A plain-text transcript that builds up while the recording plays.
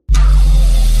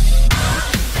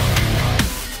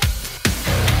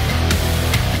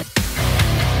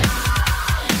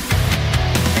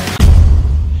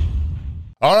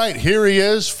All right, here he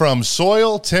is from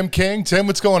Soil, Tim King. Tim,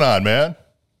 what's going on, man?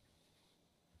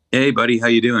 Hey, buddy. How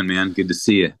you doing, man? Good to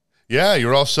see you. Yeah,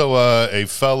 you're also a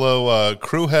fellow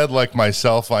crew head like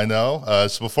myself, I know.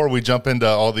 So before we jump into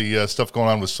all the stuff going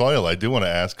on with Soil, I do want to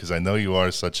ask, because I know you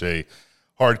are such a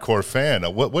hardcore fan,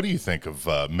 what do you think of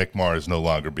Mick Mars no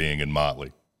longer being in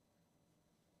Motley?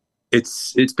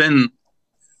 It's been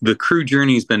the crew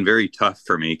journey's been very tough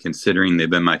for me, considering they've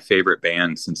been my favorite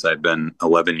band since I've been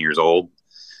 11 years old.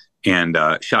 And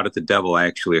Shout at the Devil, I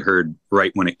actually heard right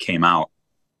when it came out.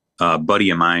 A buddy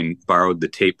of mine borrowed the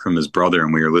tape from his brother,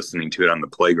 and we were listening to it on the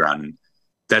playground. And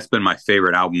that's been my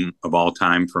favorite album of all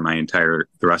time for the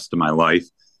rest of my life.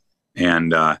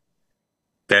 And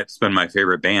that's been my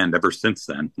favorite band ever since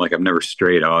then. Like, I've never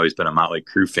strayed. I've always been a Motley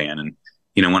Crue fan. And,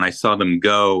 when I saw them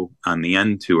go on the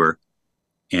End tour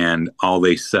and all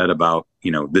they said about,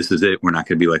 this is it, we're not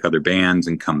going to be like other bands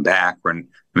and come back.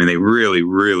 They really,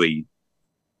 really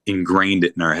ingrained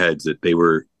it in our heads that they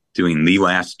were doing the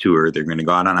last tour. They're going to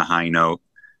go out on a high note.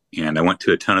 And I went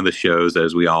to a ton of the shows,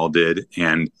 as we all did.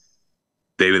 And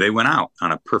they went out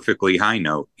on a perfectly high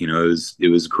note. It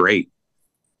was great.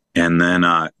 And then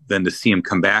to see him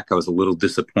come back, I was a little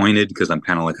disappointed, because I'm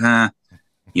kind of like,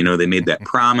 they made that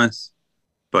promise,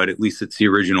 but at least it's the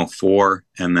original four.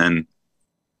 And then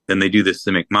they do this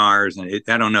to Mick Mars, and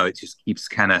I don't know. It just keeps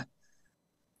kind of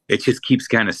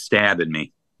stabbing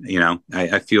me.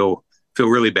 I feel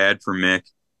really bad for Mick.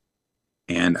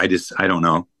 And I don't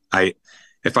know.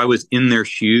 If I was in their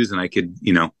shoes and I could,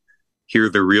 hear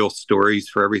the real stories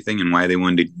for everything and why they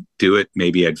wanted to do it,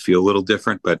 maybe I'd feel a little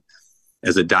different. But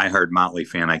as a diehard Motley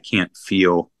fan, I can't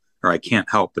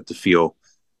help but to feel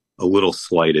a little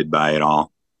slighted by it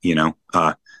all.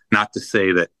 Not to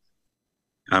say that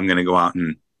I'm going to go out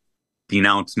and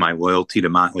denounce my loyalty to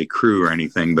Motley Crue or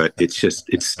anything, but it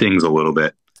stings a little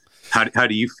bit. How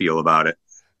do you feel about it?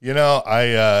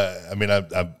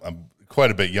 I'm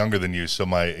quite a bit younger than you, so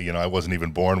I wasn't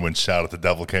even born when Shout at the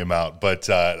Devil came out. But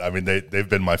they've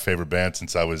been my favorite band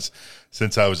since I was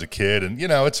a kid, and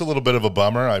it's a little bit of a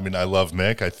bummer. I love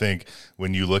Mick. I think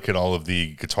when you look at all of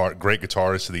the great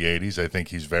guitarists of the '80s, I think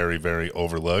he's very, very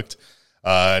overlooked.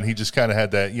 And he just kind of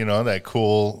had that, that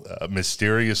cool,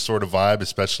 mysterious sort of vibe,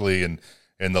 especially in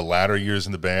the latter years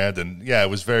in the band. And yeah, it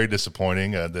was very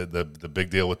disappointing. The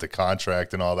big deal with the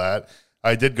contract and all that.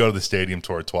 I did go to the stadium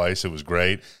tour twice. It was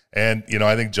great. And,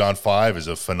 I think John Five is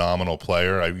a phenomenal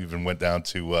player. I even went down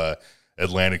to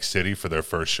Atlantic City for their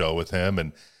first show with him.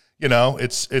 And,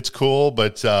 it's cool.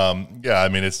 But,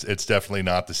 it's definitely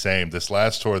not the same. This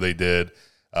last tour they did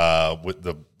with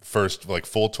the first,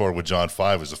 full tour with John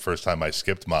Five was the first time I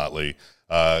skipped Motley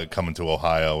coming to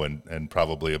Ohio in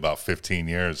probably about 15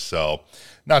 years. So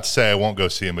not to say I won't go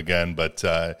see him again, but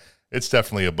it's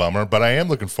definitely a bummer, but I am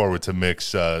looking forward to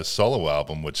Mick's solo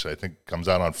album, which I think comes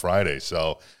out on Friday.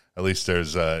 So at least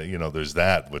there's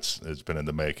that, which has been in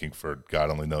the making for God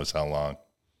only knows how long.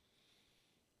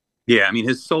 Yeah,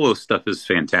 his solo stuff is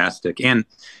fantastic, and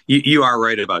you are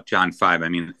right about John Five.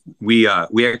 We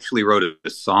actually wrote a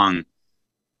song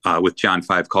with John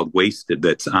Five called "Wasted"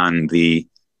 that's on the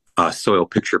Soil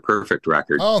Picture Perfect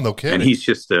record. Oh, no kidding! And he's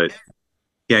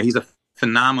he's a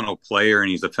phenomenal player,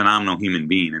 and he's a phenomenal human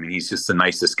being. He's just the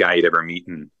nicest guy you'd ever meet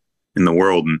in the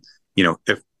world. And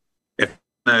if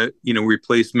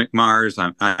replace Mick Mars,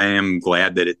 I am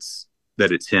glad that it's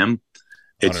him.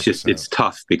 It's 100%. Just it's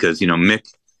tough because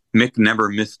Mick never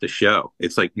missed a show.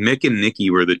 It's like Mick and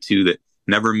Nicky were the two that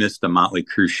never missed a Motley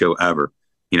Crue show ever.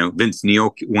 Vince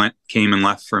Neil came and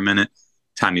left for a minute.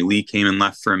 Tommy Lee came and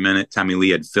left for a minute. Tommy Lee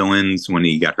had fill-ins when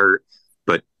he got hurt.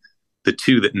 But the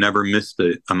two that never missed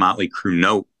a Motley Crue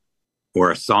note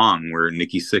or a song were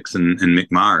Nikki Sixx and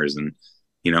Mick Mars. And,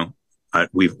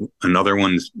 another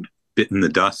one's bitten the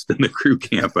dust in the crew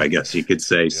camp, I guess you could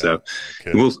say. Yeah, so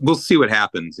we'll see what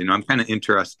happens. I'm kind of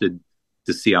interested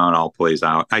to see how it all plays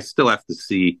out. I still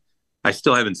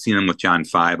haven't seen them with John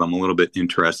Five. I'm a little bit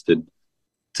interested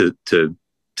to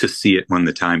see it when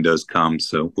the time does come.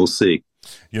 So we'll see.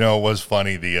 It was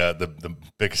funny. The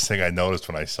biggest thing I noticed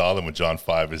when I saw them with John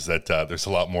Five is that there's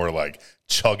a lot more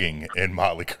chugging in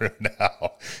Motley Crue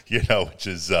now, which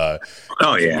is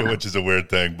which is a weird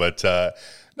thing. But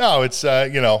no, it's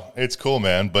it's cool,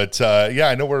 man. But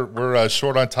I know we're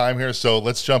short on time here, so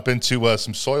let's jump into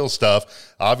some Soil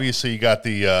stuff. Obviously, you got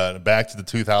the Back to the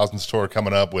 2000s tour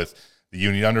coming up with the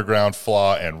Union Underground,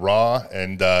 Flaw, and Raw,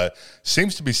 and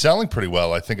seems to be selling pretty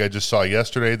well. I think I just saw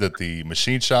yesterday that the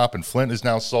Machine Shop in Flint is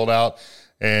now sold out,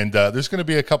 and there's going to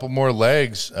be a couple more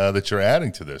legs that you're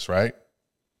adding to this, right?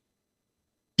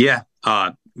 Yeah,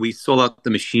 we sold out the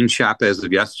Machine Shop as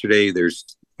of yesterday. There's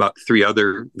about 3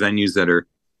 other venues that are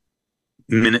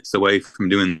minutes away from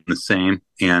doing the same,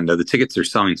 and the tickets are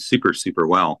selling super, super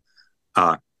well.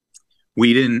 Uh,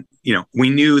 we didn't, we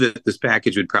knew that this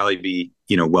package would probably be,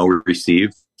 well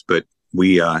received, but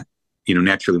we,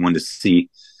 naturally wanted to see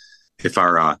if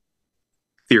our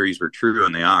theories were true,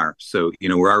 and they are. So,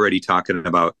 we're already talking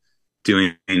about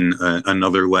doing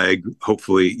another leg,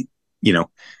 hopefully,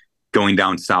 going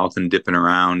down south and dipping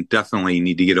around. Definitely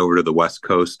need to get over to the West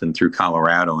Coast and through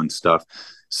Colorado and stuff.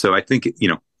 So I think,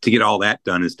 to get all that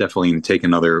done is definitely going to take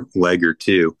another leg or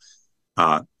two.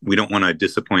 We don't want to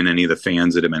disappoint any of the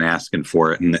fans that have been asking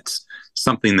for it. And that's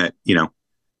something that,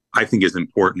 I think is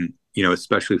important,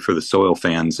 especially for the Soil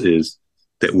fans, is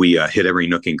that we hit every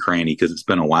nook and cranny, because it's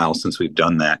been a while since we've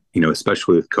done that,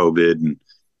 especially with COVID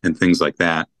and things like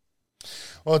that.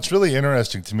 Well, it's really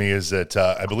interesting to me is that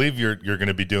I believe you're going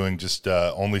to be doing just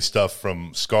only stuff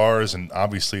from Scars, and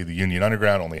obviously the Union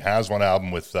Underground only has one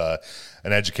album with An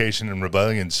Education in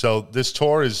Rebellion. So this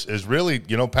tour is really,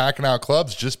 packing out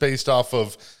clubs just based off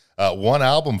of one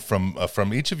album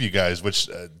from each of you guys, which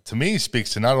to me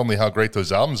speaks to not only how great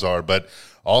those albums are, but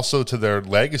also to their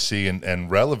legacy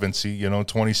and relevancy,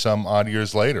 20 some odd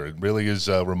years later. It really is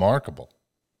remarkable.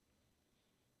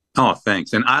 Oh,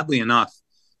 thanks. And oddly enough,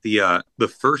 the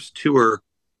first tour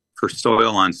for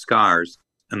Soil on Scars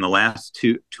and the last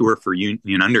tour for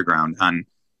Union Underground on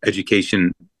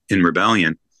Education in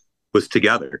Rebellion was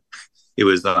together. It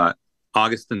was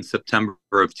August and September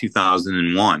of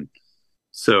 2001.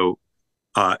 So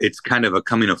it's kind of a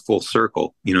coming of full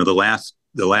circle.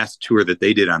 The last tour that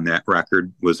they did on that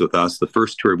record was with us. The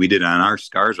first tour we did on our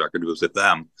Scars record was with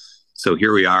them. So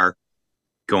here we are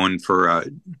going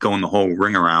the whole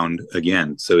ring around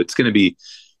again. So it's going to be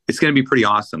pretty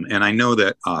awesome. And I know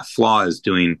that Flaw is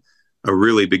doing a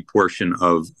really big portion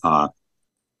of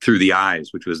Through the Eyes,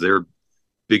 which was their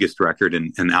biggest record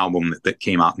and an album that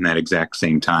came out in that exact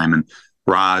same time. And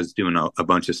Ra's doing a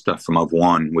bunch of stuff from Of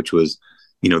One, which was,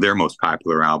 their most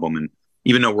popular album. And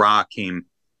even though Ra came,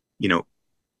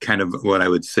 kind of what I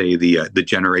would say the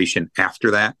generation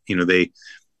after that,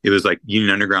 it was like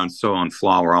Union Underground, Soil, and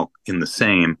Flaw were all in the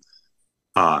same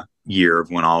year of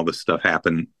when all this stuff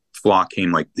happened. Flaw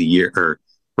came like the year, or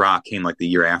Ra came like the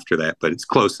year after that, but it's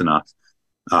close enough.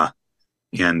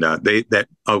 And that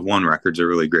Of One record's a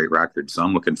really great record, so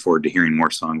I'm looking forward to hearing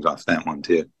more songs off that one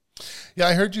too. Yeah,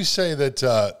 I heard you say that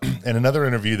in another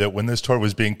interview that when this tour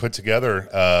was being put together,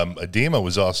 Edema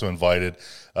was also invited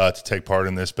to take part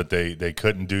in this, but they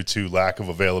couldn't due to lack of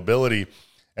availability.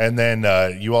 And then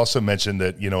you also mentioned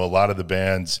that, a lot of the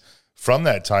bands from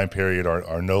that time period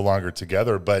are no longer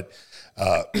together, but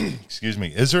excuse me,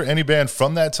 is there any band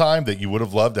from that time that you would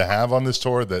have loved to have on this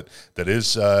tour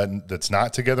that's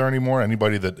not together anymore?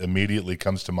 Anybody that immediately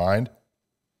comes to mind?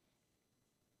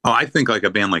 Oh, I think like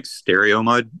a band like Stereo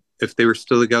Mud, if they were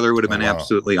still together, would have been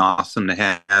absolutely awesome to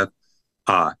have.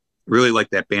 Really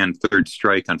like that band Third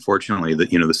Strike. Unfortunately,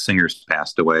 that the singers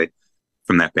passed away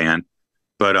from that band,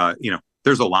 but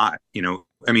there's a lot.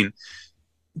 I mean,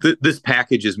 this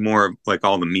package is more of like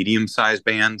all the medium-sized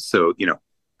bands. So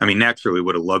naturally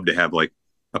would have loved to have like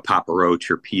a Papa Roach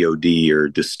or POD or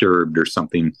Disturbed or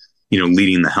something,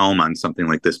 leading the helm on something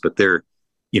like this. But they're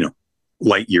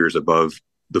light years above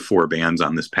the four bands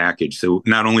on this package. So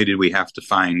not only did we have to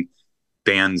find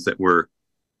bands that were,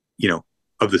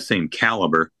 of the same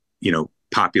caliber,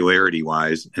 popularity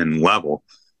wise and level,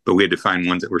 but we had to find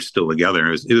ones that were still together.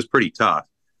 It was pretty tough.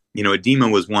 Edema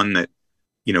was one that,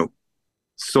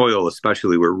 Soil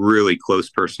especially were really close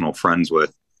personal friends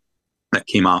with, that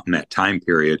came out in that time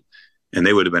period. And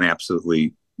they would have been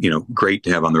absolutely, great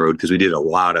to have on the road, because we did a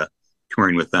lot of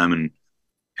touring with them and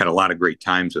had a lot of great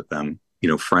times with them,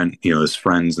 as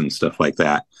friends and stuff like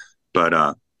that.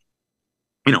 But,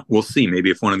 we'll see.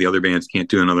 Maybe if one of the other bands can't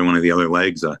do another one of the other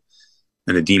legs, an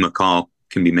Edema call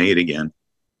can be made again.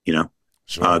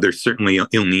 Sure. There's certainly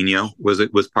Il Nino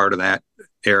was part of that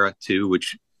era too,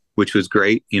 which was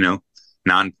great.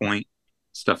 Non-point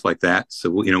stuff like that. So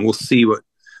we'll see what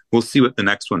the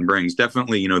next one brings.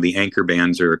 Definitely, the anchor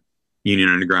bands are Union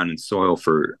Underground and Soil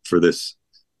for this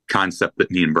concept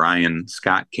that me and Brian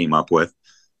Scott came up with.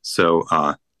 So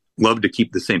love to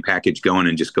keep the same package going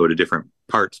and just go to different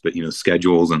parts, but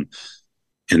schedules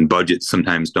and budgets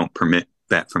sometimes don't permit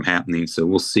that from happening. So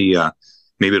we'll see.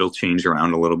 Maybe it'll change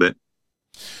around a little bit.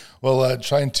 Well,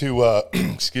 trying to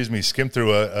skim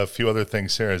through a few other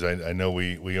things here, as I know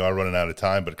we are running out of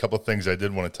time, but a couple of things I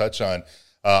did want to touch on.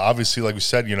 Obviously, like we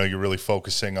said, you're really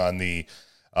focusing on the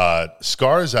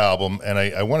Scars album, and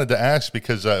I wanted to ask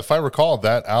because if I recall,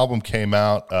 that album came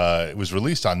out, it was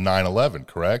released on 9/11,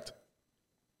 correct?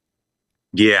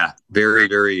 Yeah, very,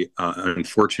 very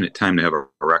unfortunate time to have a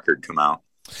record come out.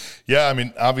 Yeah, I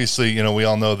mean, obviously, we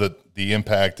all know that the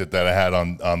impact that it had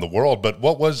on the world, but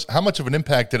how much of an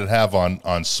impact did it have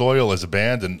on Soil as a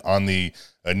band and on the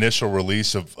initial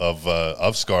release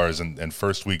of Scars and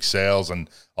first week sales and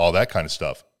all that kind of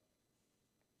stuff?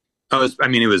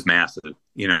 It was massive,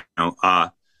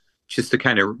 just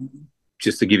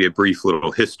to give you a brief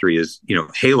little history is,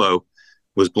 Halo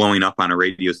was blowing up on a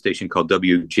radio station called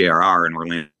WJRR in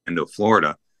Orlando,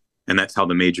 Florida. And that's how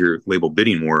the major label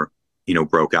bidding war,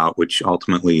 broke out, which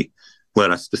ultimately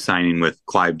led us to signing with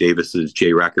Clive Davis's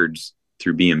J Records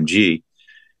through BMG.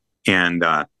 And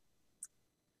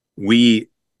we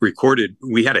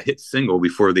had a hit single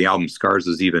before the album Scars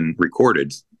was even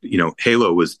recorded.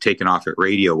 Halo was taken off at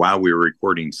radio while we were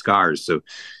recording Scars. So,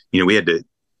 we had to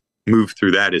move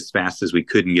through that as fast as we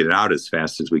could and get it out as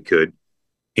fast as we could.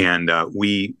 And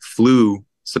we flew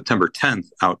September 10th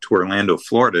out to Orlando,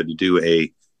 Florida to do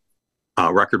a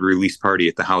record release party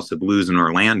at the House of Blues in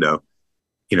Orlando,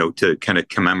 to kind of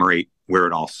commemorate where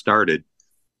it all started.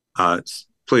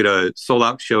 Played a sold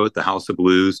out show at the House of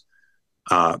Blues.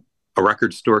 A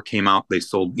record store came out. They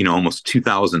sold, almost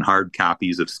 2,000 hard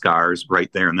copies of Scars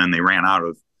right there. And then they ran out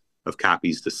of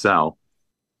copies to sell.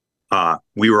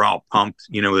 We were all pumped.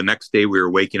 The next day we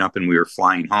were waking up and we were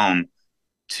flying home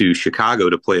to Chicago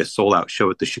to play a sold out show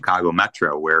at the Chicago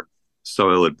Metro, where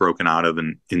Soil had broken out of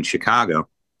in Chicago.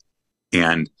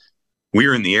 And we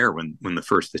were in the air when the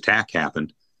first attack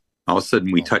happened. All of a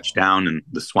sudden we touched down and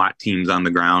the SWAT team's on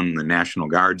the ground and the National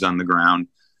Guard's on the ground.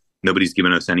 Nobody's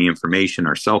given us any information.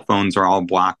 Our cell phones are all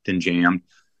blocked and jammed.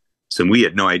 So we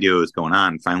had no idea what was going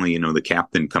on. Finally, the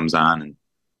captain comes on and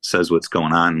says what's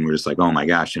going on. And we're just like, oh my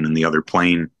gosh. And then the other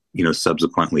plane,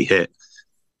 subsequently hit.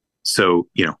 So,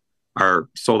 our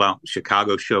sold out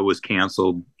Chicago show was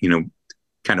canceled,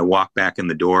 kind of walked back in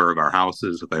the door of our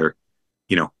houses with our,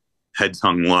 heads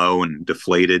hung low and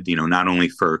deflated, not only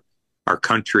for our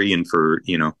country and for,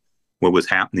 what was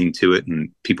happening to it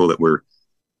and people that were,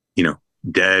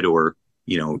 dead or,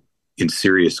 in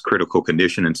serious critical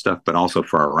condition and stuff, but also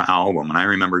for our album. And I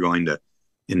remember going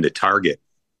into Target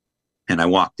and I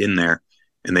walked in there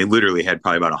and they literally had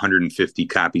probably about 150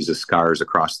 copies of Scars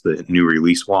across the new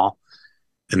release wall.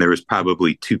 And there was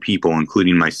probably two people,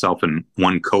 including myself and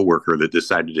one coworker, that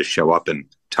decided to show up in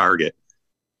Target.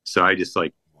 So I just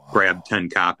grabbed 10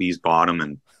 copies, bought them,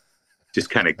 and just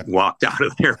kind of walked out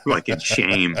of there in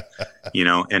shame,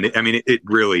 and it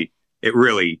really,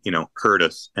 hurt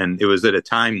us. And it was at a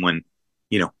time when,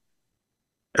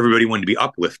 everybody wanted to be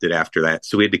uplifted after that.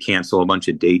 So we had to cancel a bunch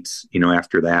of dates,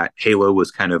 after that. Halo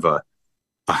was kind of a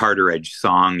harder edge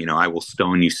song, I Will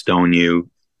Stone You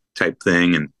type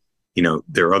thing. And,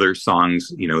 there are other songs,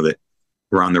 that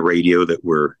were on the radio that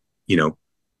were,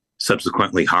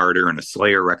 subsequently harder, and a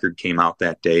Slayer record came out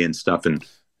that day and stuff. And,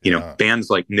 bands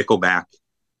like Nickelback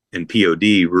and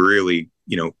POD really,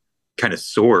 kind of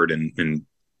soared and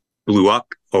blew up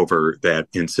over that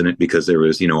incident because there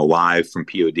was, a live from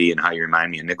POD and How You Remind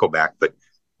Me of Nickelback. But,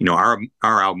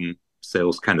 our album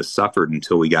sales kind of suffered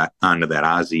until we got onto that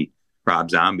Ozzy Rob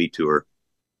Zombie tour,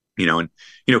 and,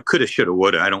 coulda, shoulda,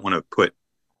 woulda. I don't want to put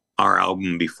our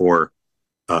album before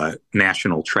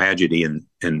national tragedy and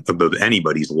above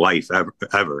anybody's life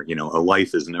ever. A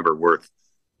life is never worth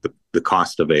the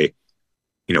cost of a,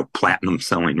 platinum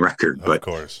selling record. But of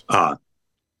course,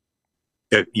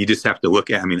 you just have to look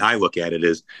at, I look at it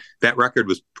as that record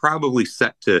was probably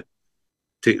set to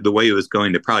the way it was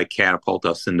going to probably catapult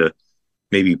us into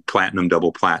maybe platinum,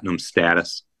 double platinum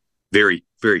status very,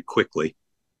 very quickly.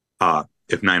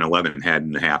 If 9/11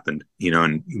 hadn't happened,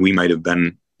 and we might have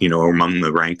been, among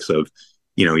the ranks of,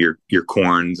 your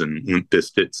Korns and Limp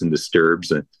Bizkits and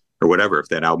Disturbs or whatever, if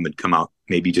that album had come out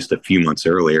maybe just a few months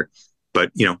earlier.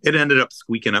 But, it ended up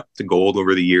squeaking up to gold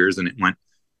over the years, and it went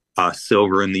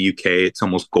silver in the UK. It's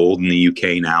almost gold in the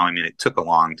UK now. It took a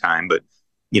long time, but,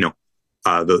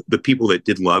 the people that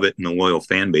did love it and the loyal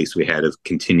fan base we had have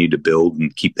continued to build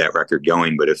and keep that record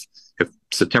going. But if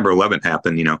September 11th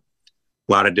happened, a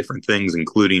lot of different things,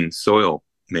 including Soil,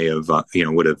 may have,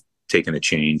 would have taken a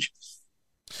change.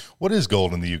 What is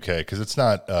gold in the UK? Because it's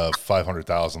not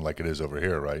 500,000 like it is over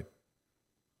here, right?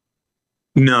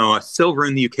 No, silver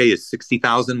in the UK is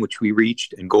 60,000, which we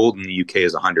reached, and gold in the UK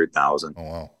is 100,000. Oh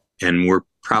wow! And we're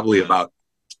probably about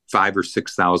 5,000 or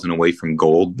 6,000 away from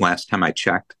gold last time I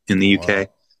checked in the UK.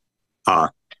 Wow.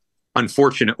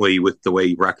 Unfortunately, with the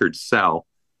way records sell,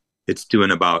 it's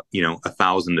doing about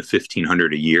 1,000 to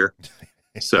 1,500 a year.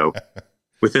 So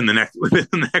within the next,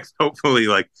 hopefully,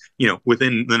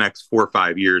 within the next 4 or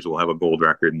 5 years, we'll have a gold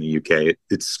record in the UK.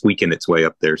 It's squeaking its way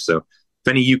up there. So if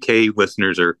any UK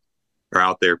listeners are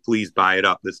out there, please buy it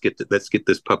up. Let's get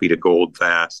this puppy to gold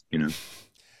fast.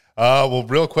 Well,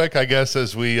 real quick, I guess,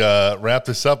 as we wrap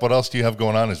this up, what else do you have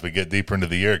going on as we get deeper into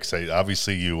the year? Because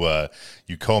obviously you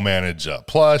co-manage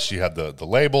Plush, you have the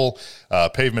label,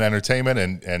 Pavement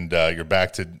Entertainment, and you're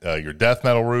back to your death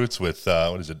metal roots with,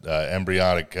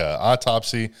 Embryonic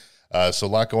Autopsy. So a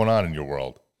lot going on in your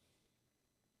world.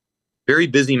 Very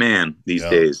busy man these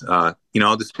days. I'll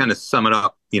just kind of sum it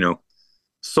up.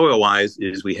 Soil-wise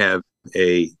is we have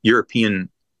a European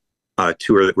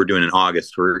tour that we're doing in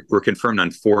August. We're confirmed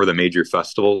on 4 of the major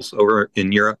festivals over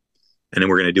in Europe, and then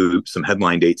we're going to do some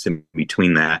headline dates in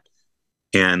between that.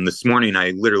 And this morning, I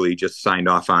literally just signed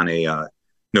off on a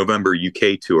November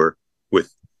UK tour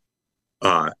with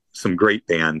some great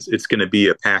bands. It's going to be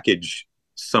a package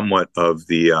somewhat of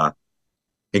the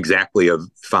exactly of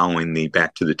following the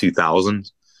Back to the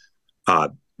 2000s.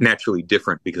 Naturally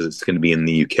different because it's going to be in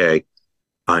the UK.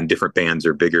 Different bands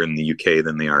are bigger in the UK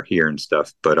than they are here and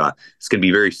stuff, but it's going to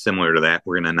be very similar to that.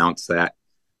 We're going to announce that,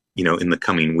 in the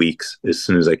coming weeks as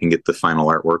soon as I can get the final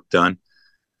artwork done.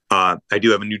 I do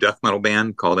have a new death metal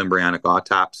band called Embryonic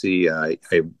Autopsy. I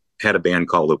had a band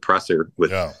called Oppressor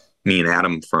with me and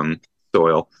Adam from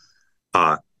Soil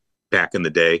back in the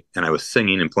day, and I was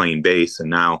singing and playing bass, and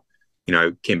now,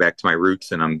 I came back to my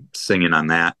roots and I'm singing on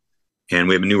that. And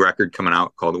we have a new record coming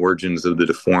out called Origins of the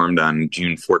Deformed on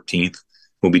June 14th.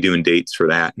 We'll be doing dates for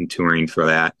that and touring for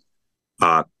that.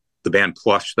 The band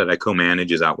Plush that I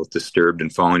co-manage is out with Disturbed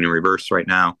and Falling in Reverse right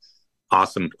now.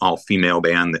 Awesome all-female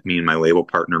band that me and my label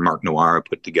partner Mark Nawara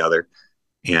put together.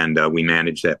 And we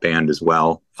manage that band as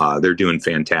well. They're doing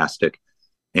fantastic.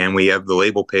 And we have the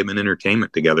label Pavement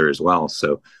Entertainment together as well.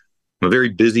 So I'm a very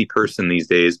busy person these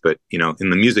days, but, in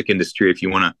the music industry, if you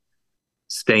want to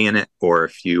stay in it, or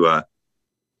if you,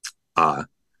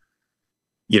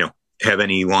 have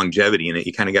any longevity in it,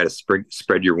 you kind of got to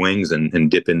spread your wings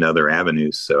and dip into other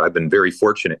avenues. So I've been very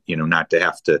fortunate, not to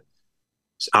have to,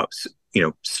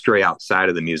 stray outside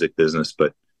of the music business,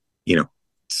 but,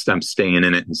 I'm staying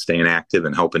in it and staying active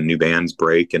and helping new bands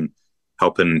break and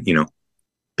helping,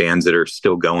 bands that are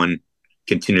still going,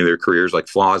 continue their careers, like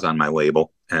Flaws on my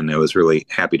label. And I was really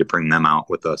happy to bring them out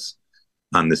with us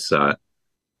on this,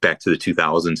 Back to the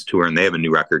 2000s tour. And they have a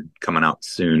new record coming out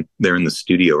soon. They're in the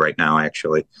studio right now,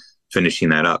 actually finishing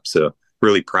that up. So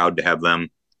really proud to have them,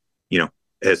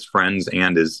 as friends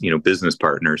and as, business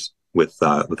partners with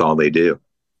all they do.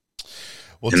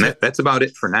 Well, and that's about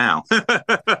it for now.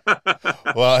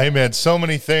 Well, hey man, so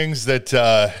many things that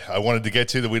I wanted to get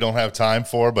to that we don't have time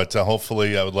for, but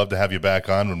hopefully I would love to have you back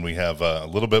on when we have a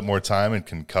little bit more time and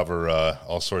can cover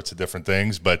all sorts of different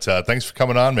things. But thanks for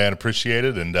coming on, man. Appreciate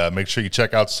it. And make sure you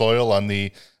check out Soil on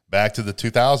the Back to the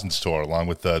 2000s tour, along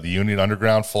with the Union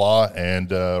Underground, Flaw,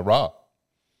 and Raw.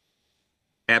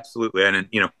 Absolutely. And,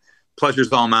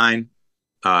 pleasure's all mine.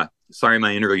 Sorry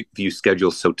my interview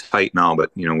schedule's so tight now, but,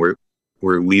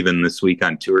 we're leaving this week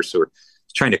on tour, so we're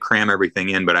trying to cram everything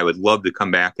in. But I would love to come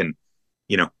back and,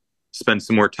 spend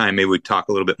some more time. Maybe we talk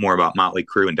a little bit more about Motley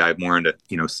Crue and dive more into,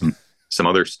 some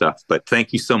other stuff. But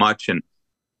thank you so much, and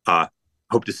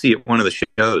hope to see you at one of the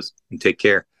shows. And take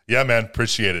care. Yeah, man.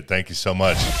 Appreciate it. Thank you so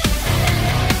much.